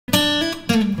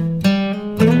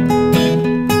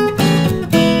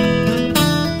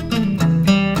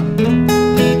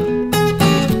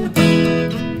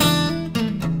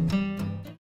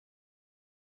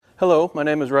Hello, my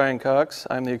name is Ryan Cox.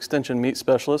 I'm the Extension Meat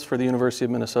Specialist for the University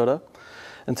of Minnesota.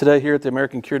 And today here at the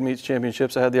American Cured Meats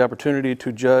Championships, I had the opportunity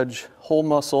to judge whole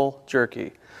muscle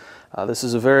jerky. This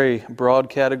is a very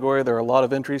broad category. There are a lot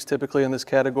of entries typically in this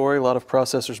category. A lot of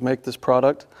processors make this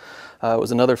product. It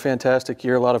was another fantastic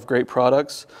year, a lot of great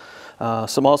products.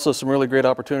 Also some really great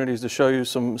opportunities to show you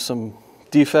some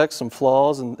defects, some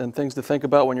flaws, and things to think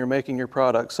about when you're making your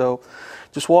product. So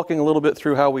just walking a little bit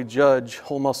through how we judge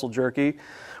whole muscle jerky.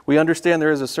 We understand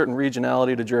there is a certain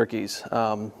regionality to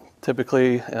jerkies.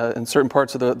 Typically, in certain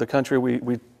parts of the country,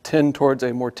 we tend towards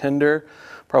a more tender,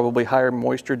 probably higher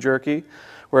moisture jerky,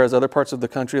 whereas other parts of the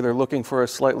country, they're looking for a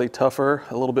slightly tougher,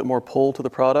 a little bit more pull to the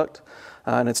product,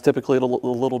 and it's typically a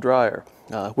little drier.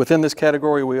 Within this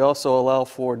category, we also allow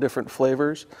for different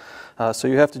flavors, so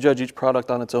you have to judge each product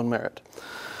on its own merit.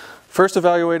 First,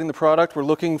 evaluating the product, we're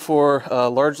looking for,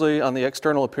 largely on the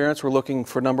external appearance, we're looking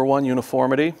for number one,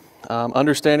 uniformity.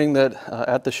 Understanding that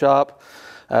at the shop,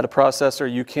 at a processor,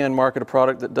 you can market a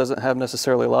product that doesn't have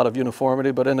necessarily a lot of uniformity,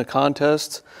 but in a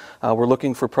contest, we're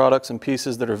looking for products and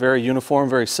pieces that are very uniform,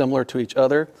 very similar to each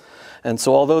other. And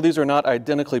so although these are not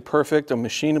identically perfect or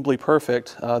machinably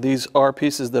perfect, these are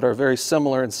pieces that are very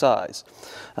similar in size.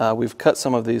 We've cut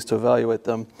some of these to evaluate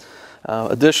them.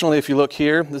 Additionally, if you look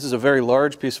here, this is a very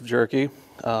large piece of jerky.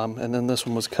 And then this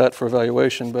one was cut for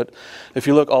evaluation, but if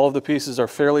you look, all of the pieces are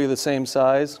fairly the same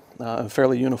size and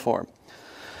fairly uniform.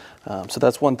 So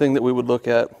that's one thing that we would look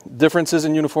at. Differences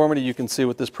in uniformity you can see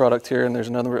with this product here, and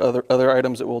there's other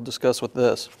items that we'll discuss with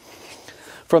this.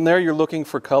 From there, you're looking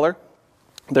for color.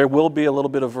 There will be a little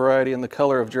bit of variety in the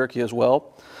color of jerky as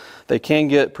well. They can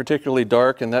get particularly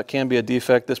dark, and that can be a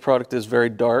defect. This product is very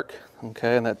dark,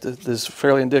 okay, and that is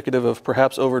fairly indicative of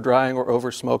perhaps over drying or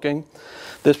over smoking.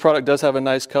 This product does have a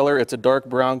nice color. It's a dark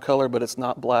brown color, but it's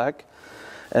not black.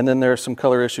 And then there are some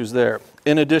color issues there.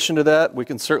 In addition to that, we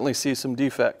can certainly see some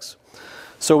defects.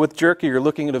 So with jerky, you're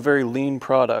looking at a very lean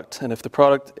product, and if the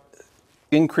product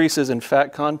increases in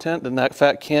fat content, then that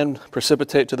fat can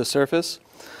precipitate to the surface.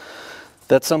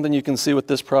 That's something you can see with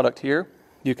this product here.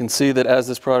 You can see that as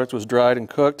this product was dried and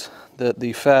cooked, that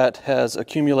the fat has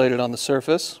accumulated on the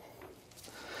surface.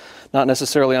 Not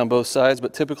necessarily on both sides,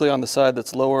 but typically on the side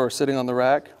that's lower or sitting on the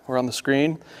rack or on the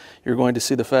screen, you're going to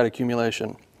see the fat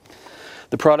accumulation.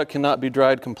 The product cannot be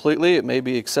dried completely. It may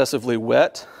be excessively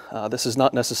wet. This is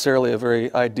not necessarily a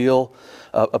very ideal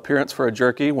appearance for a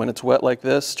jerky. When it's wet like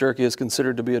this, jerky is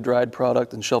considered to be a dried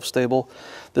product and shelf stable.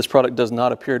 This product does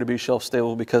not appear to be shelf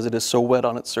stable because it is so wet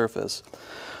on its surface.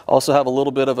 Also have a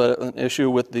little bit of an issue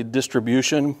with the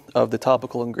distribution of the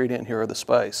topical ingredient here, or the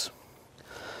spice.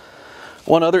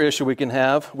 One other issue we can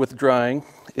have with drying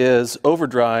is over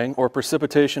drying or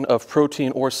precipitation of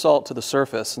protein or salt to the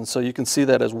surface. And so you can see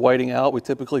that as whiting out. We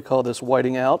typically call this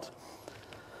whiting out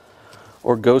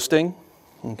or ghosting.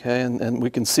 Okay, and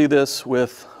we can see this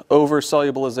with over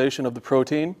solubilization of the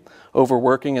protein,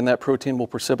 overworking, and that protein will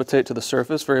precipitate to the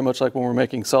surface, very much like when we're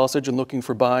making sausage and looking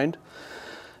for bind.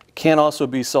 Can also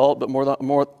be salt, but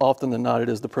more often than not, it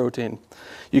is the protein.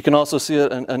 You can also see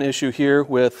an issue here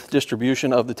with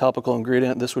distribution of the topical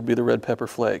ingredient. This would be the red pepper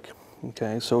flake.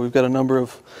 Okay, so we've got a number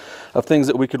of things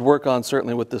that we could work on,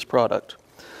 certainly with this product.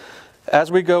 As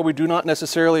we go, we do not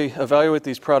necessarily evaluate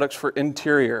these products for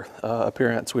interior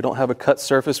appearance. We don't have a cut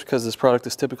surface because this product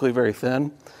is typically very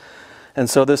thin. And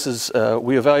so this is,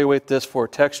 we evaluate this for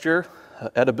texture,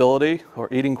 edibility, or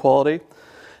eating quality,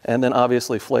 and then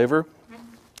obviously flavor.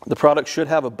 The product should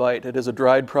have a bite. It is a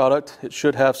dried product. It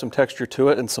should have some texture to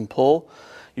it and some pull.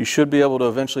 You should be able to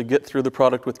eventually get through the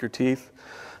product with your teeth.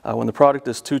 When the product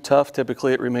is too tough,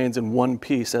 typically it remains in one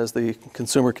piece as the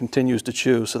consumer continues to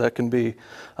chew, so that can be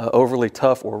overly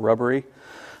tough or rubbery.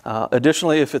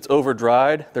 Additionally, if it's over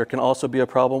dried, there can also be a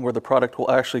problem where the product will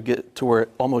actually get to where it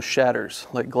almost shatters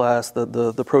like glass.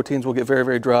 The proteins will get very,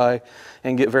 very dry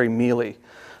and get very mealy.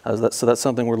 So that's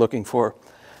something we're looking for.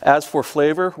 As for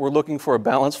flavor, we're looking for a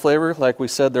balanced flavor. Like we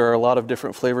said, there are a lot of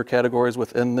different flavor categories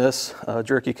within this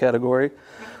jerky category.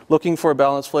 Looking for a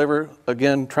balanced flavor,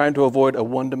 again, trying to avoid a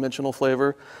one-dimensional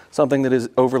flavor, something that is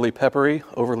overly peppery,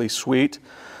 overly sweet,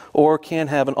 or can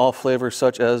have an off flavor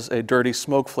such as a dirty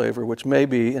smoke flavor, which may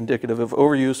be indicative of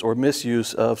overuse or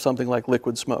misuse of something like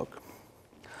liquid smoke.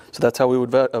 So that's how we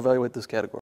would evaluate this category.